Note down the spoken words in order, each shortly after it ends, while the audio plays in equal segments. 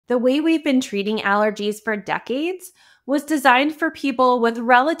The way we've been treating allergies for decades was designed for people with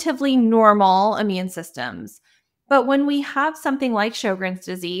relatively normal immune systems. But when we have something like Sjogren's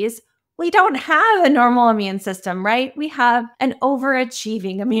disease, we don't have a normal immune system, right? We have an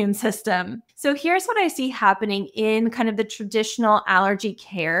overachieving immune system. So here's what I see happening in kind of the traditional allergy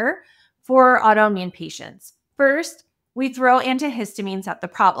care for autoimmune patients. First, we throw antihistamines at the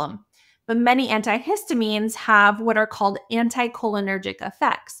problem, but many antihistamines have what are called anticholinergic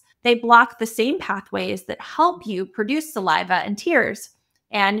effects. They block the same pathways that help you produce saliva and tears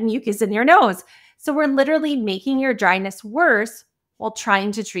and mucus in your nose. So we're literally making your dryness worse while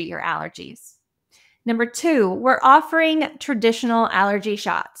trying to treat your allergies. Number two, we're offering traditional allergy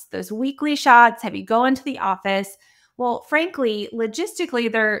shots. Those weekly shots have you go into the office. Well, frankly,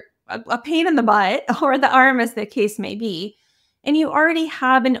 logistically, they're a pain in the butt or the arm, as the case may be. And you already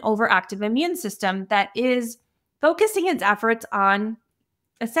have an overactive immune system that is focusing its efforts on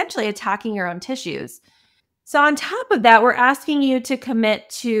essentially attacking your own tissues. So on top of that, we're asking you to commit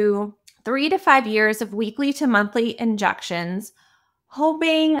to 3 to 5 years of weekly to monthly injections,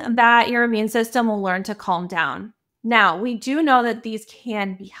 hoping that your immune system will learn to calm down. Now, we do know that these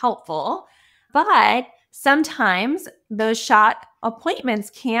can be helpful, but sometimes those shot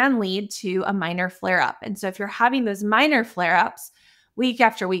appointments can lead to a minor flare-up. And so if you're having those minor flare-ups week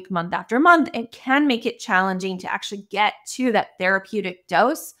after week, month after month, it can make it challenging to actually get to that therapeutic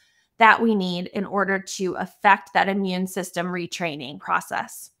dose that we need in order to affect that immune system retraining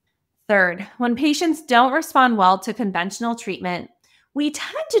process. Third, when patients don't respond well to conventional treatment, we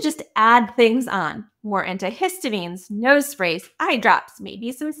tend to just add things on. More antihistamines, nose sprays, eye drops,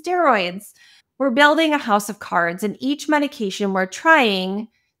 maybe some steroids. We're building a house of cards, and each medication we're trying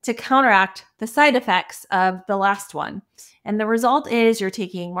to counteract the side effects of the last one. And the result is you're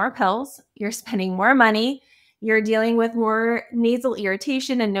taking more pills, you're spending more money, you're dealing with more nasal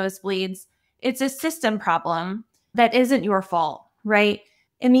irritation and nosebleeds. It's a system problem that isn't your fault, right?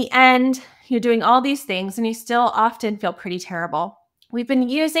 In the end, you're doing all these things and you still often feel pretty terrible. We've been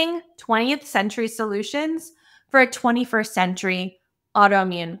using 20th century solutions for a 21st century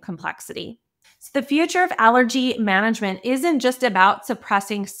autoimmune complexity. So the future of allergy management isn't just about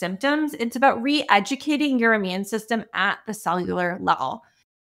suppressing symptoms, it's about re-educating your immune system at the cellular level.